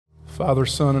Father,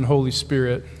 Son, and Holy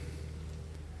Spirit,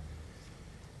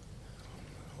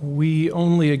 we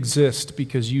only exist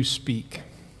because you speak.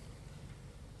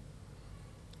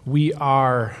 We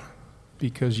are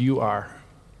because you are.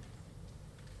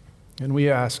 And we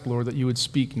ask, Lord, that you would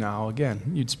speak now.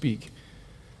 Again, you'd speak.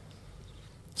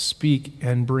 Speak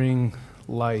and bring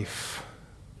life.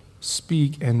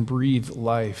 Speak and breathe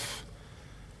life.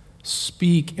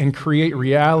 Speak and create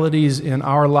realities in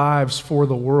our lives for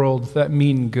the world that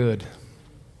mean good.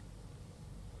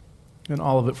 And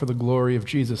all of it for the glory of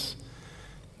Jesus,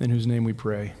 in whose name we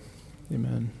pray.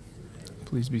 Amen.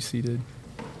 Please be seated.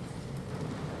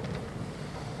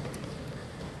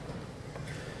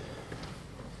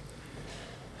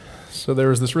 So there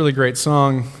was this really great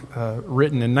song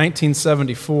written in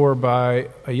 1974 by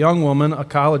a young woman, a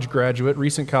college graduate,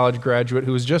 recent college graduate,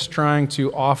 who was just trying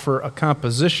to offer a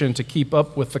composition to keep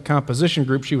up with the composition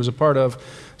group she was a part of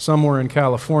somewhere in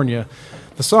California.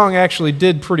 The song actually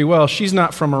did pretty well. She's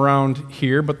not from around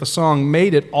here, but the song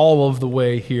made it all of the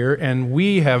way here, and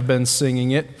we have been singing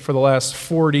it for the last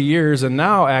 40 years, and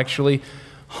now actually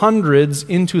hundreds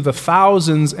into the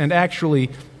thousands and actually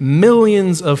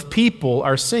millions of people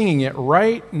are singing it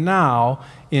right now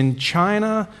in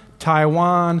China,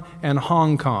 Taiwan, and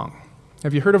Hong Kong.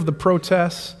 Have you heard of the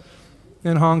protests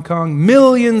in Hong Kong?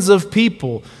 Millions of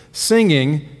people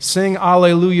sing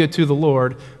Alleluia to the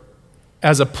Lord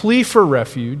as a plea for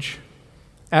refuge,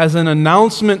 as an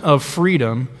announcement of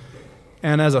freedom,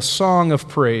 and as a song of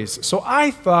praise. So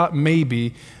I thought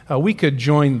maybe we could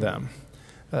join them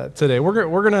today.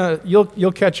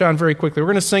 You'll catch on very quickly. We're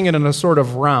going to sing it in a sort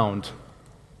of round.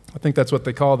 I think that's what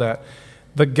they call that.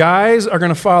 The guys are going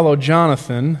to follow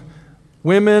Jonathan.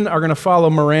 Women are going to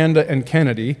follow Miranda and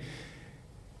Kennedy.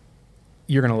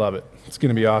 You're going to love it. It's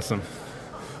going to be awesome.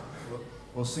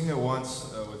 We'll sing it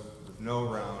once with no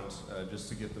round, just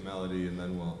to get the melody, and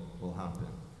then we'll hop in.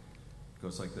 It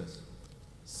goes like this.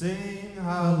 Sing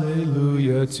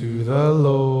hallelujah to the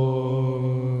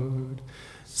Lord.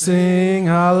 Sing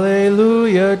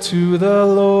hallelujah to the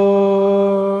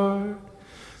Lord.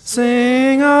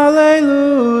 Sing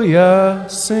hallelujah,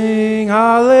 sing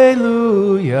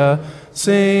hallelujah,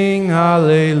 sing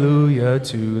hallelujah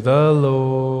to the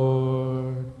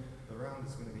Lord. The round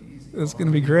is going to be easy. It's going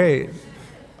to be great.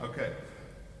 Okay.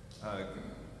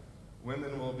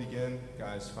 Women will begin.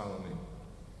 Guys, follow me.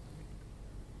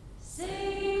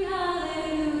 Sing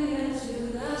hallelujah to the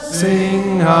Lord.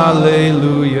 Sing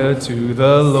hallelujah to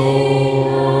the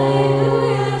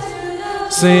Lord.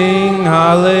 Sing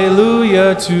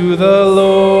hallelujah to the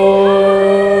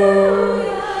Lord.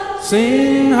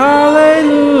 Sing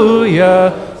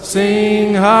hallelujah,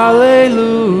 sing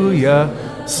hallelujah,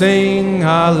 sing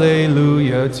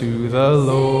hallelujah to the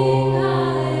Lord.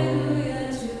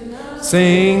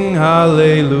 Sing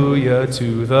hallelujah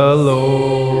to the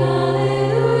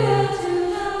Lord.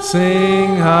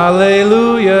 Sing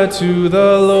hallelujah to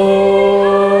the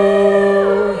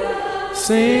Lord.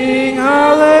 Sing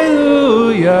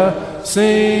hallelujah,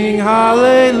 sing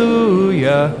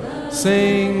hallelujah,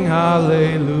 sing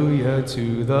hallelujah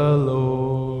to the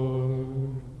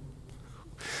Lord.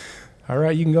 All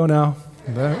right, you can go now.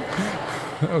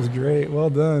 That was great. Well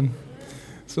done.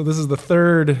 So this is the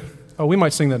third. Oh, we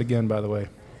might sing that again, by the way.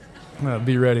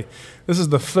 Be ready. This is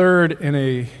the third in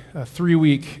a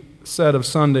 3-week set of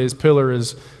Sundays. Pillar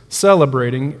is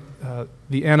celebrating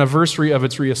the anniversary of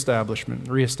its reestablishment.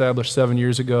 Reestablished 7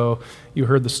 years ago. You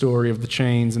heard the story of the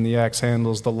chains and the axe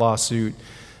handles, the lawsuit.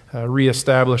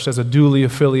 Reestablished as a duly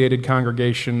affiliated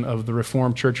congregation of the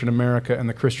Reformed Church in America and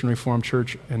the Christian Reformed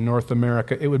Church in North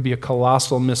America. It would be a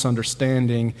colossal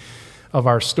misunderstanding of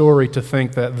our story to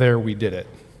think that there we did it.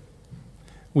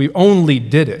 We only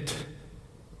did it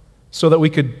so that we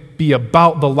could be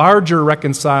about the larger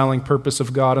reconciling purpose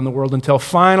of God in the world until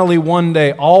finally one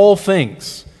day all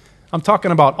things, I'm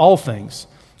talking about all things,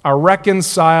 are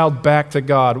reconciled back to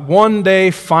God. One day,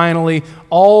 finally,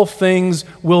 all things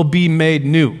will be made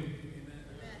new.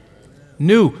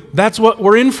 New. That's what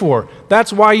we're in for.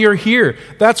 That's why you're here.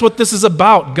 That's what this is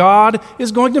about. God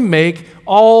is going to make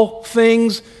all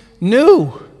things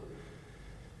new.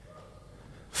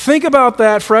 Think about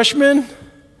that, freshmen.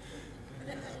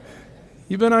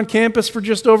 You've been on campus for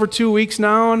just over 2 weeks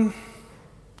now and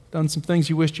done some things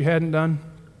you wished you hadn't done.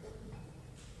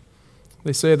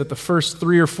 They say that the first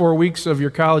 3 or 4 weeks of your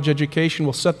college education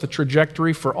will set the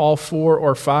trajectory for all 4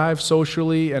 or 5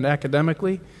 socially and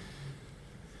academically.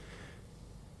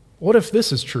 What if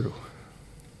this is true?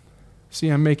 See,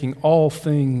 I'm making all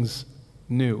things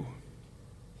new.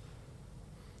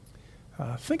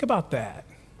 Think about that.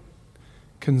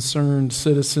 Concerned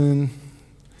citizen,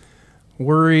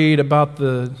 worried about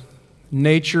the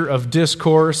nature of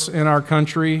discourse in our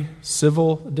country,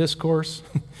 civil discourse.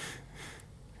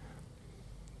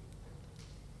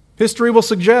 History will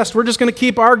suggest we're just going to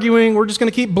keep arguing, we're just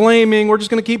going to keep blaming, we're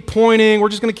just going to keep pointing, we're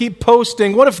just going to keep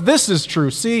posting. What if this is true?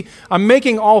 See, I'm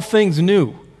making all things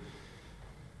new.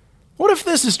 What if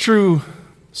this is true?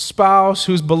 Spouse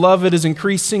whose beloved is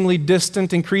increasingly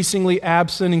distant, increasingly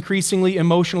absent, increasingly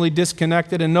emotionally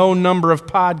disconnected, and no number of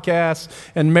podcasts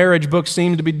and marriage books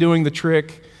seem to be doing the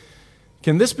trick.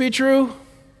 Can this be true?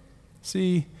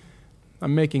 See,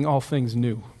 I'm making all things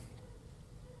new.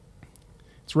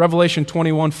 It's Revelation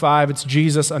 21:5. It's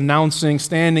Jesus announcing,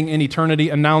 standing in eternity,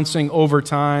 announcing over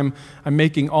time, I'm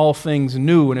making all things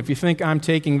new. And if you think I'm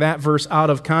taking that verse out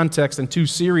of context and too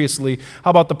seriously,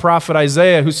 how about the prophet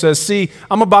Isaiah who says, see,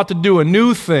 I'm about to do a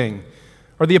new thing?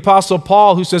 Or the apostle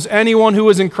Paul who says, anyone who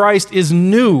is in Christ is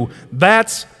new.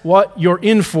 That's what you're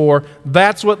in for.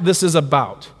 That's what this is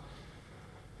about.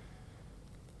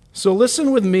 So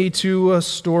listen with me to a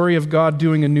story of God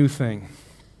doing a new thing.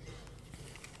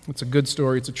 It's a good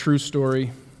story. It's a true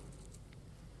story.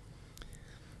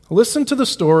 Listen to the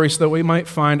story so that we might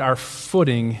find our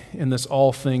footing in this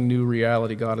all-thing new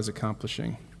reality God is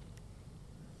accomplishing.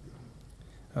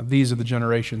 These are the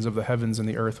generations of the heavens and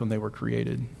the earth when they were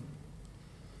created.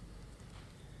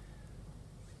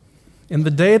 In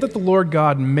the day that the Lord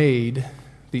God made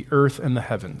the earth and the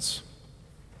heavens,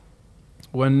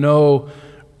 when no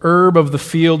herb of the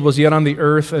field was yet on the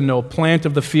earth, and no plant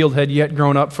of the field had yet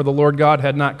grown up, for the Lord God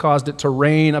had not caused it to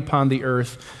rain upon the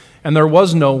earth, and there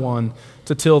was no one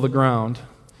to till the ground.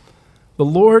 The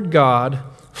Lord God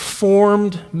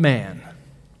formed man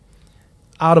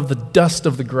out of the dust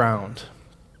of the ground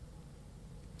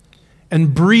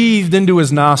and breathed into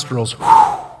his nostrils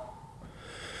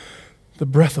the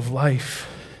breath of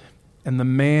life, and the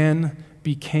man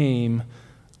became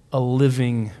a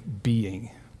living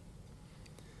being.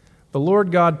 The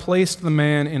Lord God placed the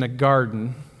man in a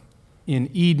garden in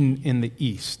Eden in the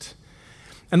east.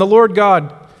 And the Lord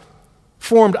God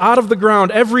formed out of the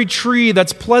ground every tree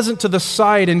that's pleasant to the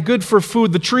sight and good for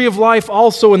food, the tree of life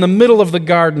also in the middle of the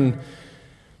garden,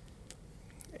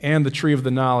 and the tree of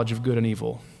the knowledge of good and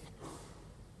evil.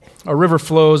 A river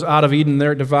flows out of Eden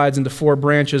there. It divides into 4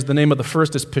 branches. The name of the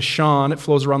first is Pishon. It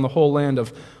flows around the whole land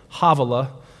of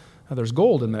Havilah. Now, there's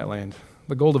gold in that land.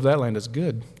 The gold of that land is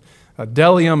good.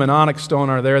 Bdellium and onyx stone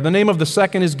are there. The name of the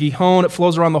second is Gihon. It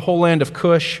flows around the whole land of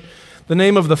Cush. The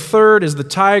name of the third is the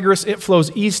Tigris. It flows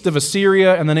east of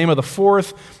Assyria. And the name of the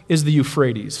fourth is the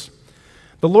Euphrates.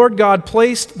 The Lord God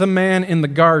placed the man in the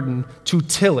garden to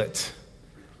till it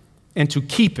and to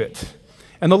keep it.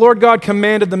 And the Lord God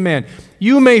commanded the man,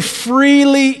 you may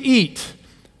freely eat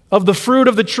of the fruit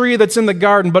of the tree that's in the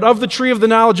garden, but of the tree of the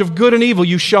knowledge of good and evil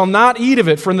you shall not eat of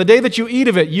it, for in the day that you eat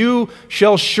of it you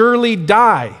shall surely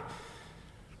die.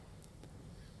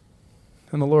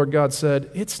 And the Lord God said,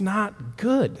 it's not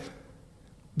good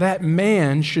that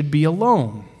man should be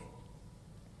alone.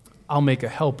 I'll make a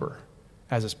helper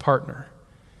as his partner.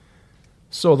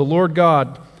 So the Lord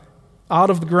God, out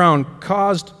of the ground,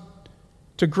 caused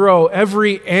to grow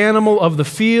every animal of the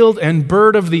field and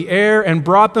bird of the air, and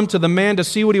brought them to the man to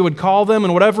see what he would call them.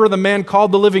 And whatever the man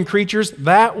called the living creatures,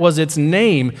 that was its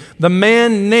name. The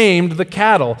man named the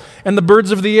cattle and the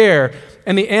birds of the air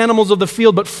and the animals of the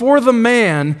field. But for the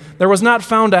man there was not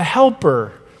found a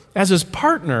helper as his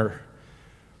partner.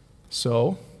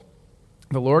 So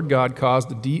the Lord God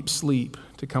caused a deep sleep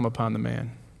to come upon the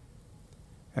man,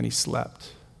 and he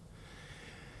slept.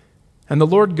 And the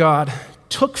Lord God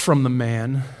took from the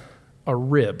man a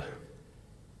rib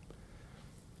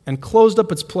and closed up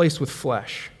its place with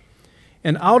flesh.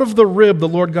 And out of the rib the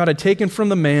Lord God had taken from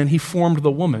the man, he formed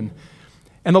the woman.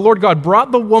 And the Lord God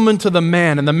brought the woman to the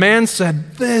man, and the man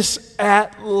said, this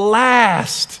at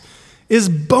last is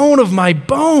bone of my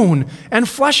bone and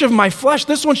flesh of my flesh.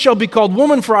 This one shall be called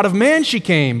woman, for out of man she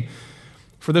came.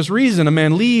 For this reason a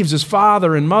man leaves his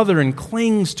father and mother and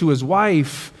clings to his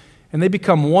wife, and they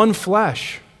become one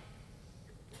flesh.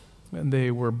 And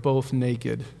they were both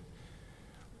naked,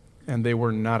 and they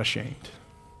were not ashamed.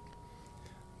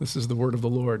 This is the word of the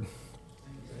Lord.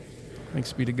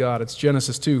 Thanks be to God. It's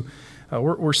Genesis 2.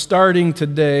 We're starting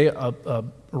today a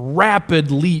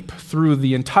rapid leap through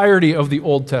the entirety of the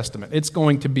Old Testament. It's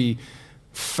going to be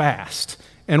fast.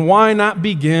 And why not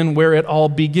begin where it all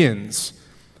begins?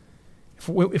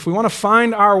 If we want to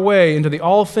find our way into the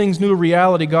all things new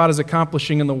reality God is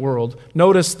accomplishing in the world,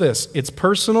 notice this. It's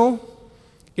personal,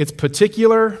 it's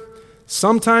particular,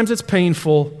 sometimes it's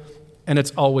painful, and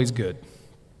it's always good.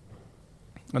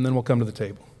 And then we'll come to the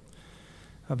table.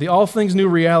 The all things new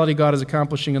reality God is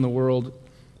accomplishing in the world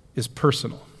is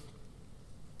personal.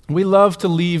 We love to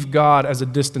leave God as a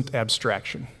distant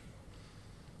abstraction.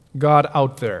 God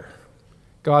out there.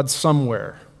 God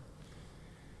somewhere.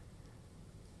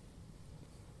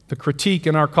 The critique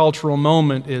in our cultural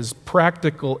moment is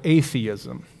practical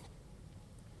atheism.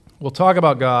 We'll talk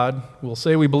about God, we'll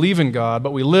say we believe in God,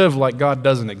 but we live like God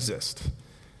doesn't exist.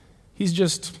 He's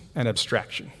just an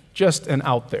abstraction, just an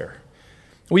out there.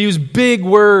 We use big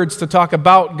words to talk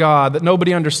about God that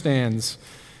nobody understands,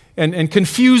 and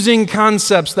confusing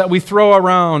concepts that we throw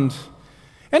around.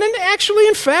 And actually,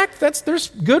 in fact, there's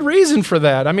good reason for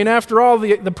that. I mean, after all,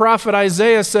 the prophet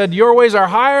Isaiah said, "Your ways are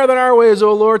higher than our ways,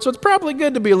 O Lord," so it's probably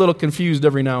good to be a little confused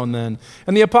every now and then.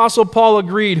 And the apostle Paul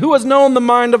agreed, "Who has known the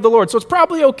mind of the Lord?" So it's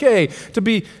probably okay to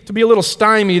be a little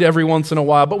stymied every once in a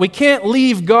while, but we can't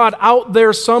leave God out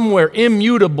there somewhere,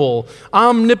 immutable,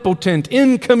 omnipotent,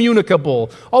 incommunicable.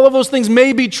 All of those things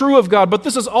may be true of God, but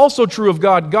this is also true of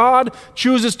God. God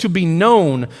chooses to be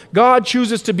known. God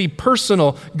chooses to be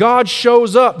personal. God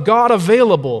shows up. God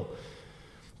available.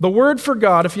 The word for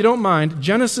God, if you don't mind,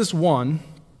 Genesis 1,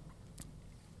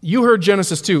 you heard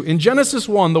Genesis 2. In Genesis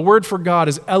 1, the word for God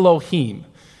is Elohim.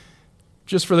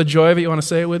 Just for the joy of it, you want to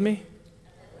say it with me?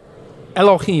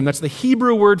 Elohim. That's the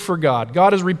Hebrew word for God.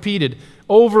 God is repeated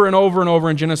over and over and over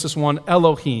in Genesis 1,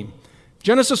 Elohim.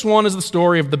 Genesis 1 is the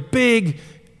story of the big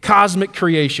cosmic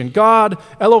creation. God,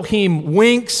 Elohim,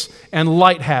 winks and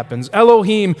light happens.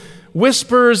 Elohim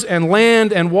whispers and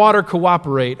land and water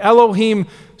cooperate. Elohim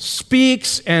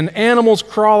speaks and animals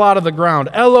crawl out of the ground.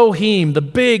 Elohim, the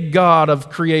big God of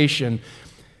creation.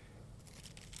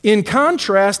 In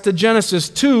contrast to Genesis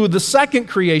 2, the second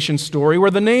creation story,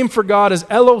 where the name for God is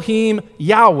Elohim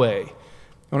Yahweh.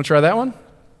 Want to try that one?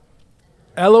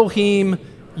 Elohim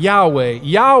Yahweh.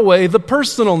 Yahweh, the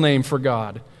personal name for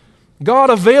God.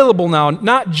 God available now,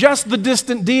 not just the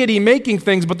distant deity making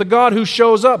things, but the God who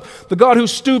shows up, the God who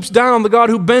stoops down, the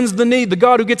God who bends the knee, the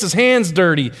God who gets his hands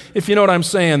dirty, if you know what I'm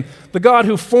saying, the God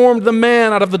who formed the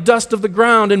man out of the dust of the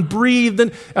ground and breathed.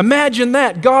 And imagine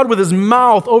that, God with his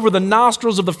mouth over the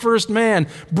nostrils of the first man,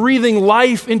 breathing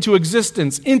life into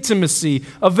existence, intimacy,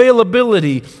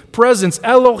 availability, presence.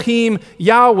 Elohim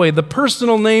Yahweh, the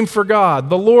personal name for God,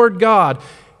 the Lord God.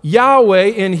 Yahweh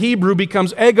in Hebrew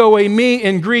becomes ego eimi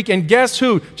in Greek, and guess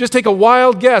who? Just take a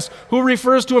wild guess. Who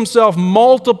refers to himself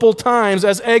multiple times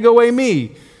as ego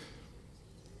eimi?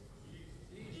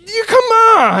 You come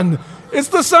on! It's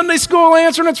the Sunday school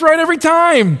answer, and it's right every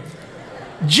time.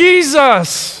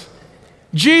 Jesus.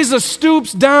 Jesus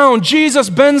stoops down. Jesus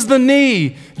bends the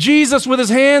knee. Jesus with his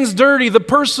hands dirty. The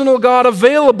personal God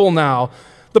available now.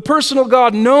 The personal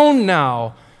God known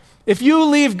now. If you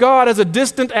leave God as a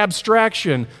distant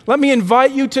abstraction, let me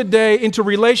invite you today into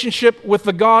relationship with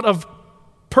the God of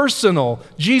personal,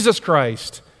 Jesus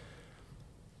Christ.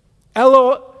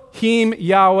 Elohim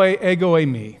Yahweh ego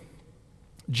eimi,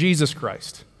 Jesus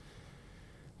Christ.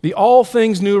 The all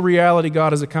things new reality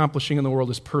God is accomplishing in the world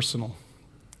is personal,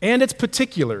 and it's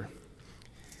particular.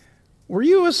 Were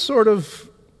you a sort of,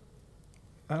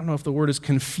 I don't know if the word is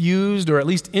confused or at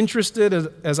least interested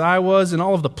as I was in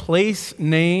all of the place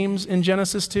names in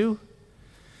Genesis 2?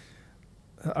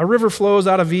 A river flows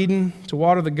out of Eden to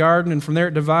water the garden, and from there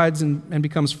it divides and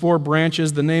becomes 4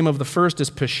 branches. The name of the first is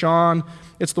Pishon.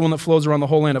 It's the one that flows around the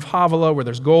whole land of Havilah where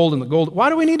there's gold and the gold. Why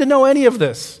do we need to know any of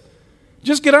this?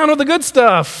 Just get on with the good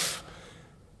stuff.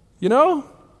 You know?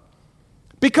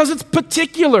 Because it's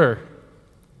particular.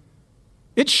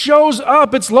 It shows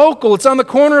up, it's local, it's on the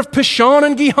corner of Pishon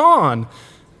and Gihon.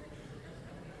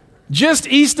 Just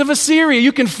east of Assyria.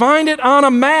 You can find it on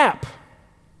a map.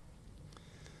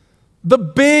 The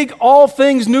big, all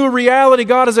things new reality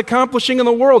God is accomplishing in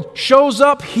the world shows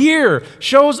up here,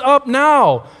 shows up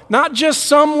now. Not just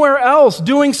somewhere else,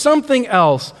 doing something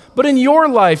else, but in your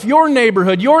life, your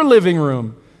neighborhood, your living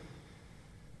room.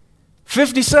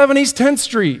 57 East 10th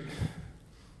Street.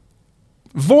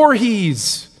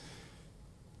 Voorhees.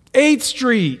 8th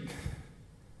Street,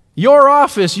 your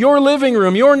office, your living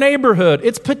room, your neighborhood.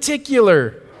 It's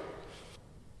particular.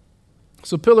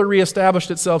 So Pillar reestablished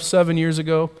itself 7 years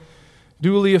ago.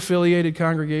 Duly affiliated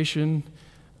congregation,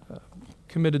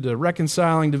 committed to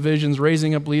reconciling divisions,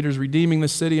 raising up leaders, redeeming the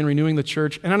city, and renewing the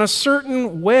church. And in a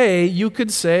certain way, you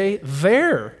could say,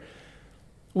 there.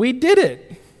 We did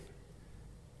it.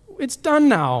 It's done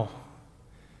now.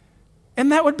 And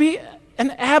that would be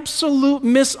an absolute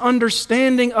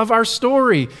misunderstanding of our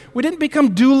story. We didn't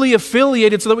become duly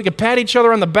affiliated so that we could pat each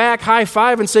other on the back, high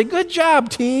five, and say, good job,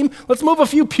 team. Let's move a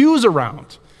few pews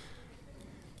around.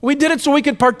 We did it so we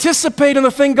could participate in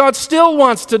the thing God still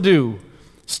wants to do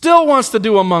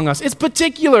among us. It's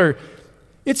particular.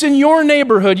 It's in your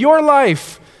neighborhood, your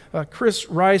life. Chris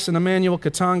Rice and Emmanuel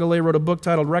Katangale wrote a book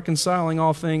titled Reconciling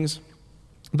All Things.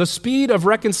 The speed of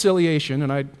reconciliation,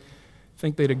 and I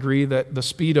think they'd agree that the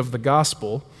speed of the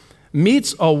gospel,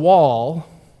 meets a wall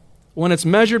when it's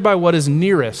measured by what is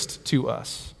nearest to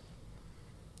us.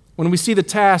 When we see the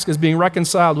task as being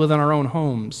reconciled within our own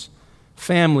homes,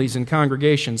 families, and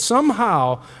congregations.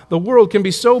 Somehow, the world can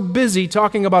be so busy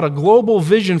talking about a global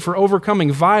vision for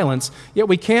overcoming violence, yet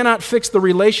we cannot fix the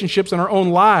relationships in our own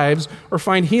lives or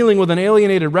find healing with an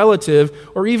alienated relative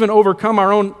or even overcome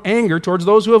our own anger towards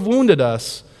those who have wounded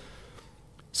us.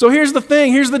 So here's the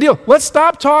thing, here's the deal. Let's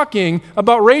stop talking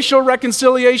about racial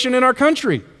reconciliation in our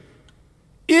country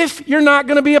if you're not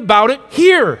going to be about it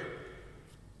here.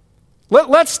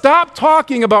 Let's stop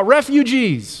talking about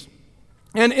refugees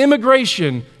and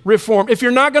immigration reform if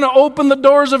you're not going to open the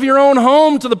doors of your own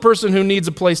home to the person who needs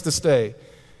a place to stay.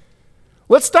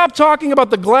 Let's stop talking about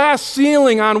the glass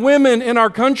ceiling on women in our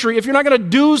country if you're not going to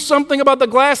do something about the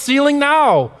glass ceiling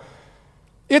now.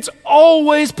 It's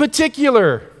always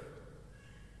particular.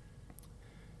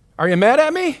 Are you mad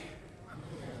at me?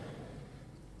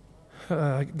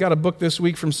 I got a book this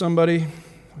week from somebody.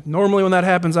 Normally when that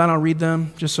happens, I don't read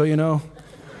them, just so you know.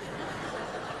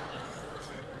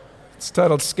 It's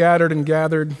titled Scattered and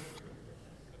Gathered.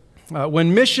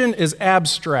 When mission is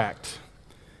abstract,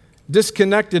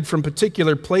 disconnected from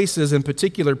particular places and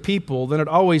particular people, then it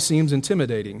always seems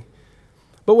intimidating.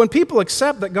 But when people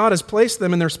accept that God has placed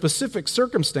them in their specific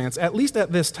circumstance, at least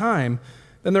at this time,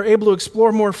 then they're able to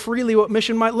explore more freely what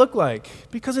mission might look like,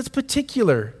 because it's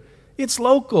particular, it's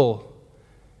local.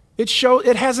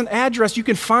 It has an address. You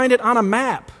can find it on a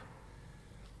map.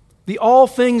 The all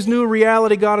things new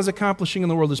reality God is accomplishing in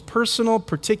the world is personal,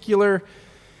 particular,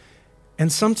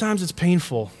 and sometimes it's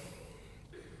painful.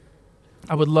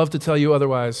 I would love to tell you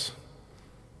otherwise.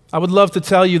 I would love to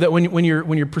tell you that when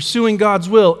you're pursuing God's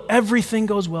will, everything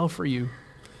goes well for you.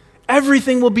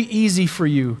 Everything will be easy for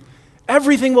you.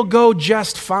 Everything will go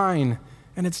just fine.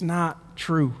 And it's not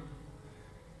true.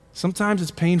 Sometimes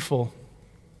it's painful.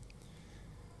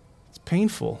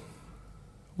 Painful.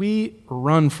 We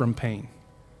run from pain.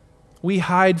 We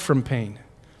hide from pain.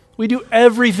 We do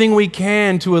everything we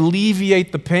can to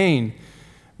alleviate the pain.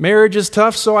 Marriage is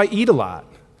tough, so I eat a lot.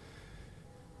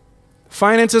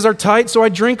 Finances are tight, so I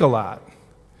drink a lot.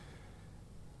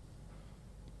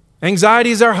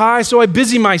 Anxieties are high, so I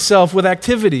busy myself with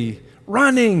activity.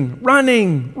 Running,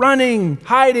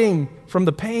 hiding from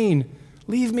the pain.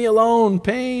 Leave me alone,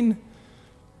 pain.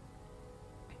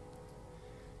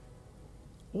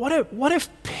 What if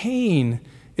pain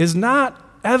is not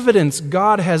evidence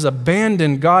God has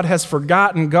abandoned, God has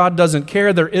forgotten, God doesn't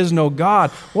care, there is no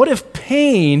God? What if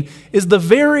pain is the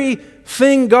very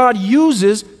thing God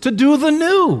uses to do the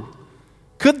new?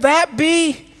 Could that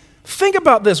be? Think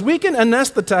about this. We can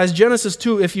anesthetize Genesis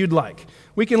 2 if you'd like.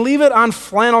 We can leave it on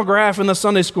flannel graph in the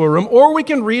Sunday school room, or we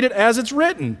can read it as it's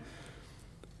written.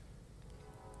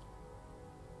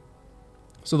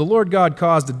 So the Lord God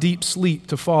caused a deep sleep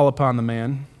to fall upon the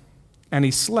man, and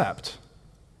he slept.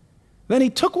 Then he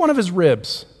took one of his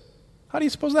ribs. How do you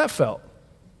suppose that felt?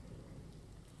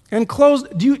 And closed.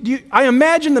 I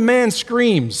imagine the man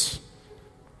screams,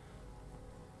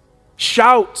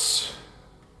 shouts,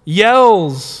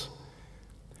 yells.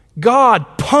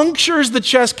 God punctures the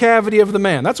chest cavity of the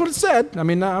man. That's what it said. I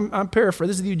mean, I'm paraphrasing.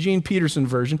 This is the Eugene Peterson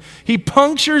version. He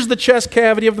punctures the chest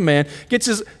cavity of the man, gets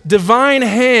his divine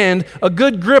hand a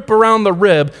good grip around the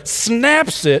rib,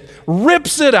 snaps it,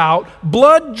 rips it out,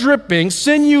 blood dripping,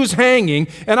 sinews hanging,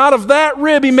 and out of that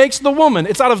rib he makes the woman.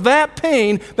 It's out of that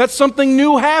pain that something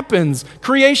new happens.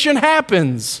 Creation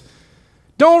happens.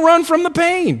 Don't run from the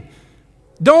pain.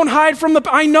 Don't hide from the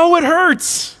pain. I know it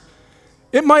hurts.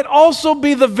 It might also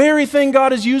be the very thing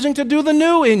God is using to do the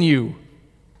new in you.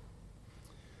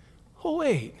 Oh,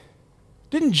 wait.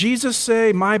 Didn't Jesus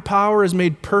say, my power is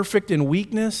made perfect in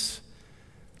weakness?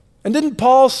 And didn't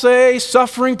Paul say,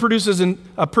 suffering produces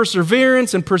a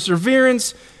perseverance, and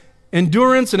perseverance,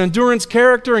 endurance, and endurance,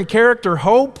 character, and character,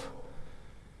 hope?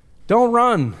 Don't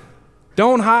run.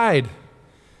 Don't hide.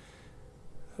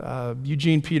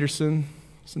 Eugene Peterson,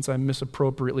 since I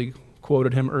misappropriately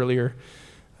quoted him earlier,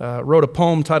 wrote a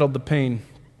poem titled The Pain.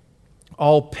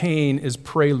 All pain is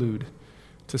prelude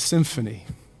to symphony,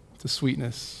 to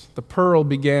sweetness. The pearl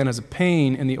began as a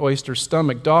pain in the oyster's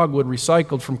stomach. Dogwood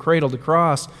recycled from cradle to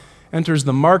cross enters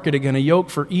the market again, a yoke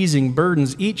for easing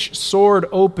burdens. Each sword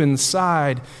open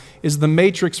side is the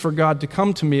matrix for God to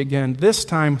come to me again, this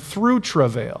time through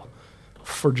travail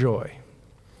for joy.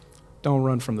 Don't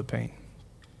run from the pain.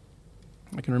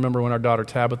 I can remember when our daughter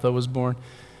Tabitha was born.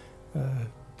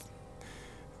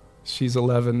 She's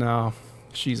 11 now.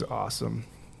 She's awesome.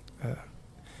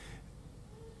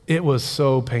 It was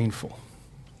so painful.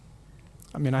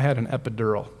 I mean, I had an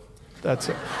epidural. That's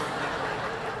it.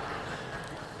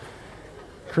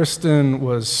 Kristen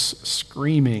was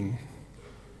screaming.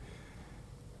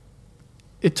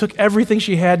 It took everything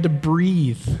she had to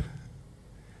breathe,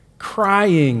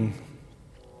 crying.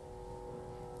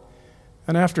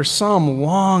 And after some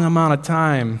long amount of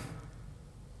time,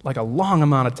 like a long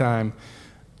amount of time,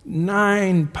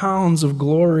 9 pounds of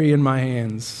glory in my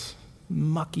hands,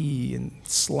 mucky and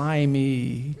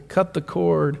slimy, cut the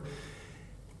cord,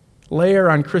 lay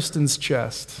her on Kristen's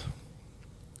chest.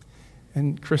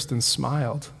 And Kristen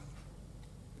smiled.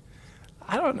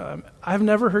 I don't know. I've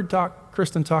never heard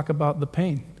Kristen talk about the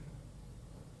pain.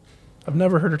 I've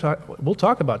never heard her talk. We'll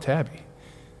talk about Tabby.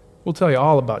 We'll tell you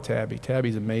all about Tabby.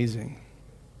 Tabby's amazing.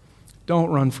 Don't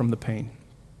run from the pain.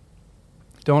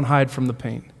 Don't hide from the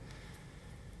pain.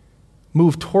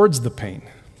 Move towards the pain,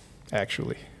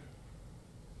 actually.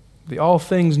 The all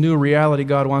things new reality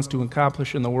God wants to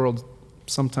accomplish in the world,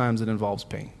 sometimes it involves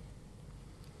pain.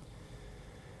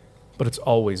 But it's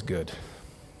always good.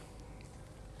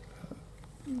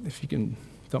 If you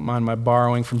don't mind my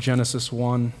borrowing from Genesis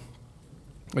 1.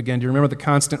 Again, do you remember the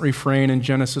constant refrain in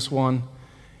Genesis 1?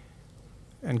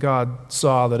 And God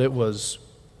saw that it was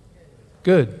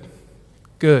good,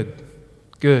 good,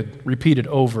 good, repeated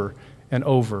over and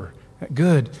over.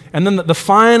 Good. And then the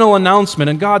final announcement,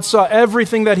 and God saw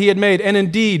everything that he had made, and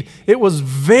indeed, it was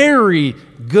very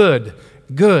good,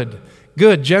 good,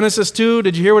 good. Genesis 2,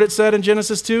 did you hear what it said in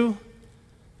Genesis 2?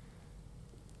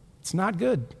 It's not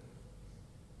good.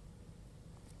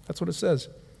 That's what it says.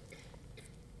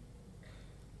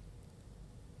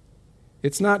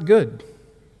 It's not good.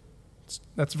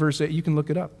 That's verse 8. You can look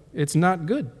it up. It's not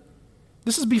good.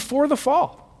 This is before the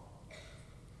fall.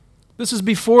 This is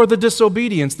before the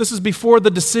disobedience. This is before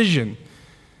the decision.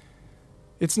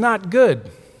 It's not good.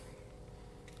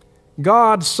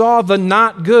 God saw the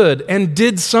not good and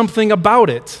did something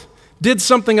about it. Did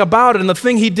something about it, and the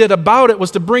thing he did about it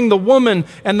was to bring the woman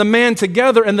and the man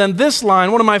together. And then this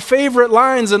line, one of my favorite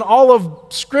lines in all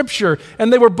of Scripture,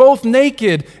 and they were both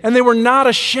naked, and they were not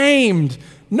ashamed.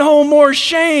 No more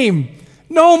shame.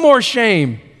 No more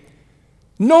shame.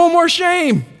 No more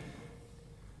shame.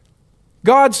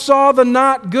 God saw the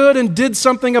not good and did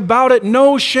something about it.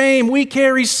 No shame. We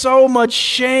carry so much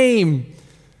shame.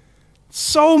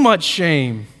 So much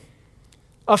shame.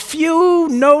 A few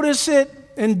notice it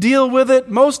and deal with it.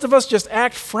 Most of us just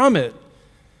act from it.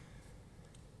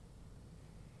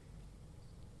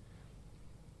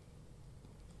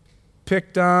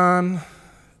 Picked on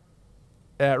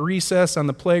at recess on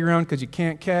the playground because you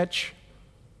can't catch.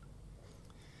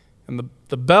 And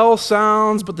the bell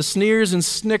sounds, but the sneers and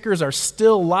snickers are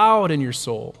still loud in your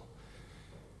soul.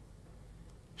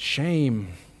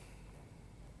 Shame.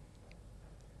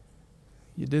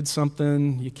 You did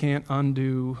something you can't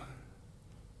undo,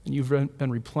 and you've been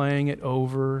replaying it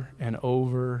over and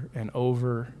over and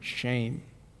over. Shame.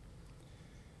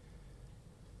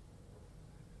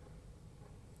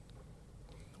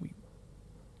 We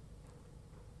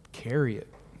carry it.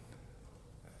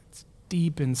 It's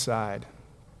deep inside.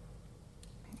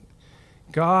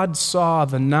 God saw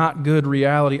the not good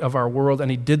reality of our world, and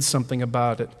he did something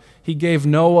about it. He gave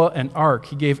Noah an ark.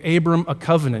 He gave Abram a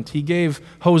covenant. He gave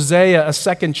Hosea a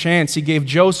second chance. He gave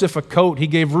Joseph a coat. He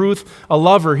gave Ruth a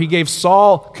lover. He gave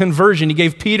Saul conversion. He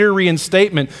gave Peter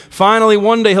reinstatement. Finally,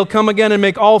 one day he'll come again and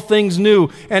make all things new.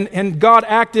 And God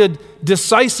acted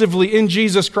decisively in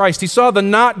Jesus Christ. He saw the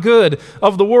not good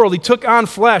of the world. He took on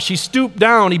flesh. He stooped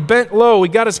down. He bent low. He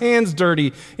got his hands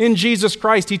dirty in Jesus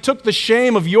Christ. He took the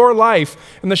shame of your life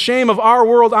and the shame of our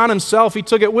world on himself. He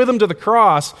took it with him to the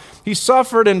cross. He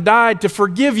suffered and died to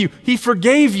forgive you. He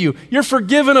forgave you. You're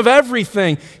forgiven of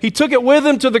everything. He took it with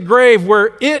him to the grave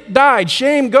where it died.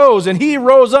 Shame goes, and he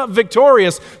rose up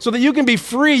victorious so that you can be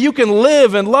free. You can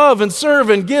live and love and serve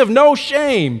and give. No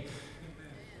shame.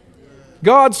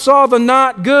 God saw the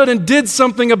not good and did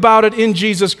something about it in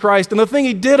Jesus Christ. And the thing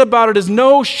he did about it is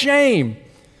no shame.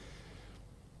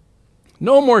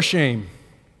 No more shame.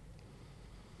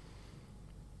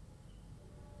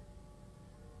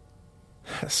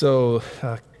 So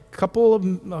a couple of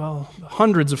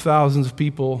hundreds of thousands of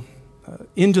people,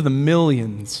 into the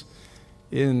millions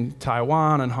in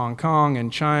Taiwan and Hong Kong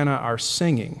and China are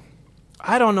singing.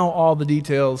 I don't know all the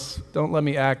details. Don't let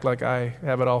me act like I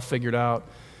have it all figured out.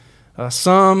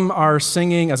 Some are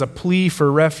singing as a plea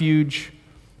for refuge,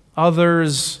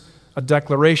 others a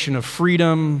declaration of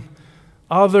freedom,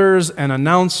 others an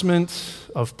announcement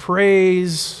of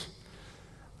praise.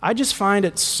 I just find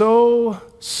it so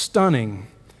stunning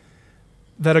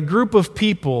that a group of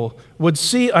people would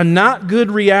see a not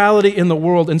good reality in the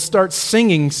world and start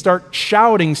singing, start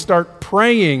shouting, start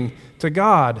praying to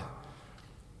God.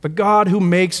 The God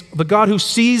who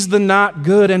sees the not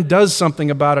good and does something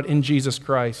about it in Jesus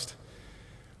Christ.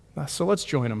 So let's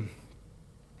join him.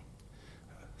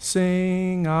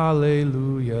 Sing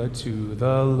Alleluia to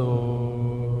the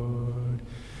Lord.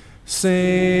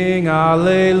 Sing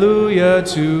Alleluia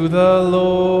to the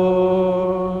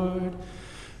Lord.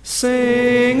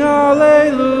 Sing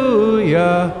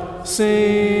Alleluia,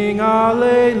 sing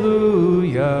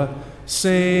Alleluia,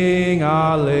 sing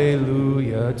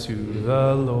Alleluia to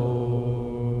the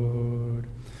Lord.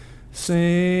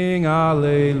 Sing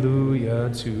Alleluia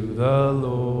to the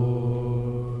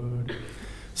Lord.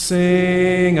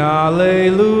 Sing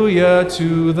Alleluia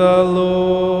to the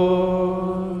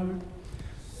Lord.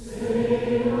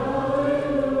 Sing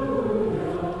Alleluia,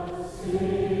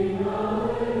 sing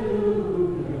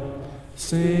Alleluia.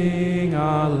 Sing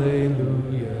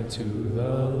Alleluia to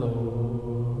the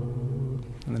Lord.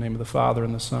 In the name of the Father,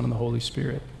 and the Son, and the Holy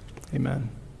Spirit. Amen.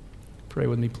 Pray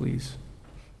with me, please.